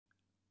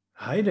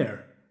Hi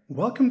there!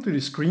 Welcome to the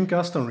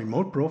screencast on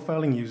remote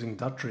profiling using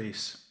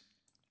dotTrace.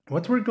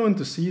 What we're going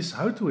to see is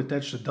how to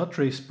attach the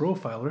dotTrace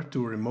profiler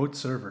to a remote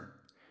server.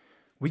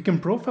 We can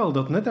profile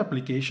 .NET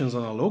applications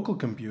on a local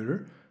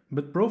computer,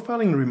 but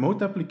profiling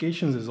remote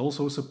applications is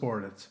also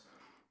supported.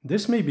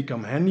 This may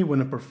become handy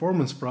when a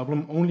performance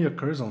problem only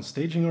occurs on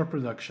staging or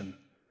production.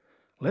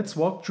 Let's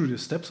walk through the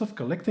steps of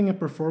collecting a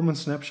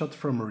performance snapshot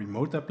from a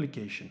remote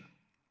application.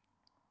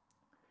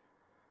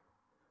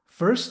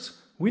 First,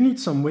 we need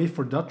some way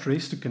for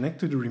dotTrace to connect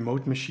to the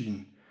remote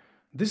machine.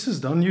 This is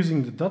done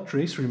using the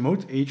dotTrace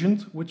remote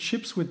agent, which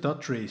ships with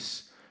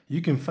dotTrace.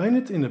 You can find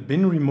it in the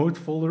bin remote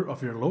folder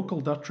of your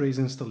local dotTrace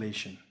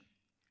installation.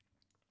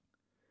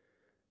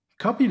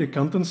 Copy the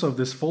contents of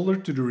this folder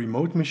to the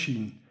remote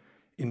machine.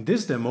 In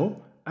this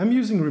demo, I'm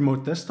using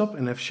Remote Desktop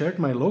and have shared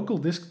my local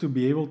disk to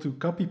be able to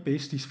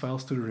copy-paste these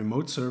files to the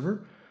remote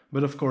server,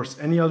 but of course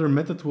any other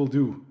method will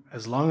do,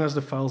 as long as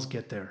the files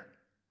get there.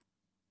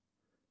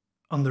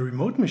 On the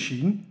remote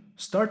machine,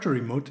 start a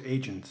remote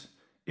agent.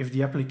 If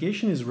the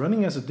application is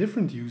running as a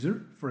different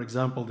user, for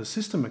example the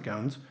system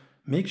account,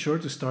 make sure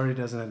to start it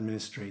as an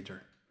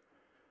administrator.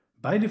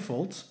 By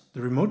default,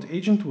 the remote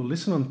agent will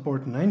listen on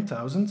port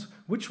 9000,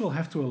 which we'll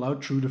have to allow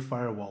through the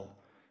firewall.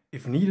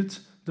 If needed,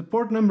 the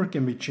port number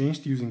can be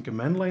changed using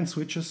command line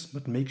switches,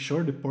 but make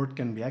sure the port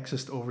can be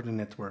accessed over the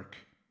network.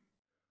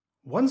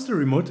 Once the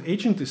remote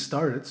agent is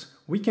started,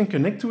 we can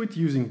connect to it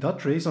using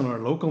dotTrace on our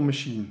local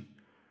machine.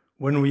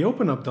 When we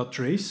open up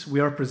dotTrace,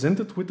 we are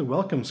presented with the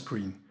welcome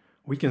screen.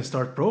 We can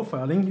start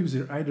profiling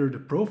using either the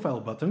Profile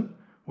button,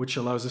 which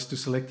allows us to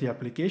select the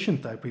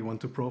application type we want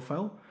to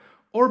profile,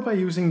 or by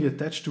using the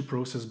Attach to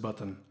Process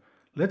button.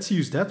 Let's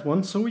use that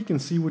one so we can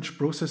see which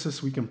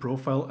processes we can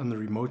profile on the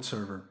remote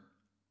server.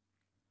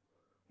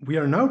 We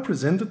are now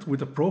presented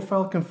with a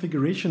profile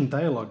configuration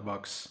dialog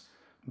box.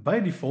 By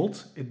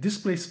default, it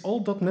displays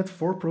all .NET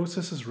 4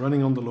 processes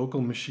running on the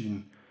local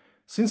machine.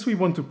 Since we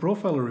want to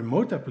profile a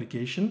remote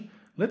application,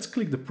 let's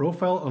click the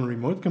Profile on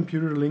Remote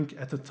Computer link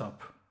at the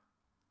top.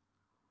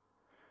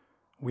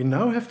 We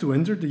now have to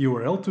enter the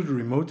URL to the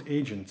remote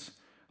agent.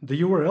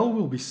 The URL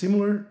will be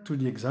similar to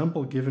the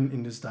example given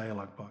in this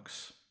dialog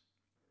box.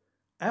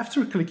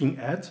 After clicking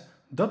Add,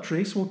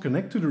 dotTrace will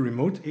connect to the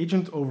remote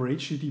agent over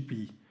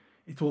HTTP.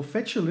 It will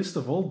fetch a list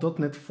of all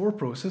 .NET 4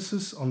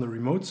 processes on the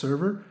remote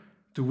server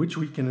to which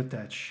we can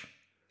attach.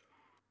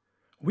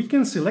 We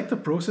can select a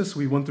process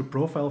we want to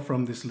profile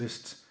from this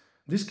list.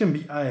 This can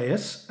be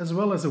IIS as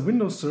well as a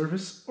Windows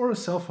service or a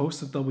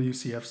self-hosted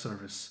WCF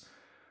service.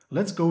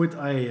 Let's go with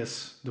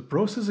IIS, the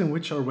process in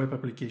which our web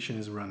application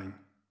is running.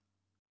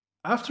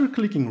 After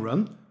clicking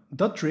Run,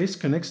 dotTrace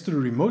connects to the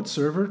remote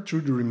server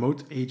through the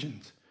remote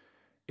agent.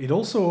 It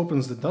also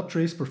opens the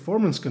dotTrace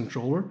performance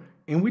controller,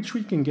 in which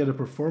we can get a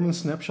performance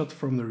snapshot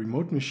from the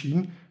remote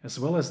machine as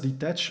well as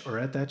detach or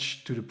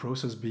attach to the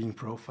process being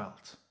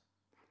profiled.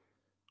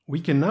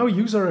 We can now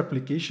use our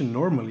application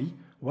normally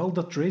while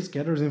dotTrace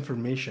gathers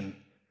information.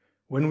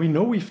 When we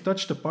know we've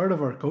touched a part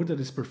of our code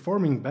that is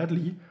performing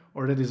badly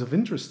or that is of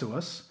interest to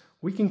us,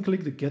 we can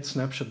click the Get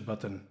Snapshot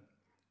button.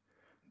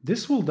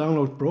 This will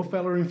download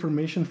profiler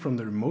information from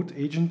the remote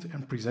agent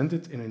and present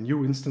it in a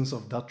new instance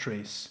of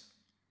dotTrace.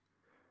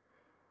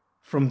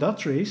 From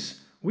dotTrace,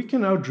 we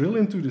can now drill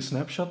into the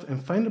snapshot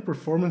and find the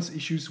performance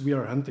issues we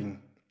are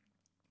hunting.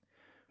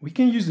 We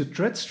can use the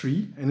threads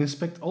tree and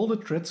inspect all the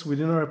threads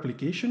within our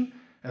application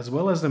as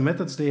well as the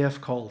methods they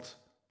have called.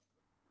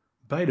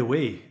 By the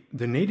way,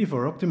 the native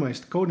or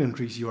optimized code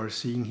entries you are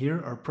seeing here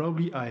are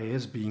probably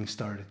IIS being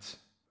started.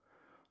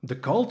 The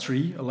call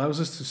tree allows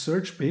us to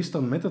search based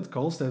on method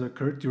calls that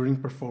occurred during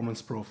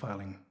performance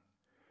profiling.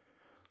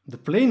 The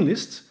plain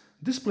list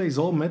displays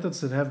all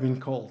methods that have been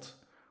called.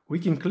 We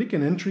can click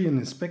an entry and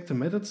inspect the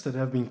methods that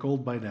have been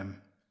called by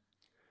them.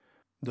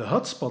 The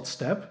Hotspots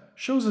tab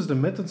shows us the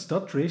methods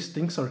dotTrace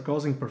thinks are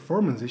causing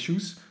performance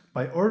issues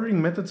by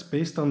ordering methods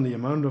based on the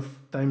amount of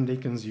time they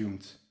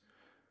consumed.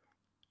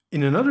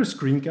 In another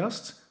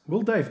screencast,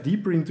 we'll dive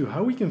deeper into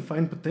how we can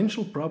find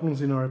potential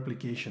problems in our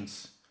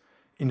applications.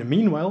 In the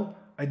meanwhile,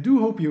 I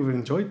do hope you've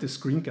enjoyed this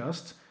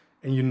screencast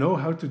and you know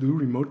how to do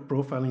remote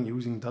profiling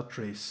using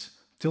dotTrace.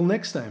 Till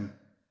next time!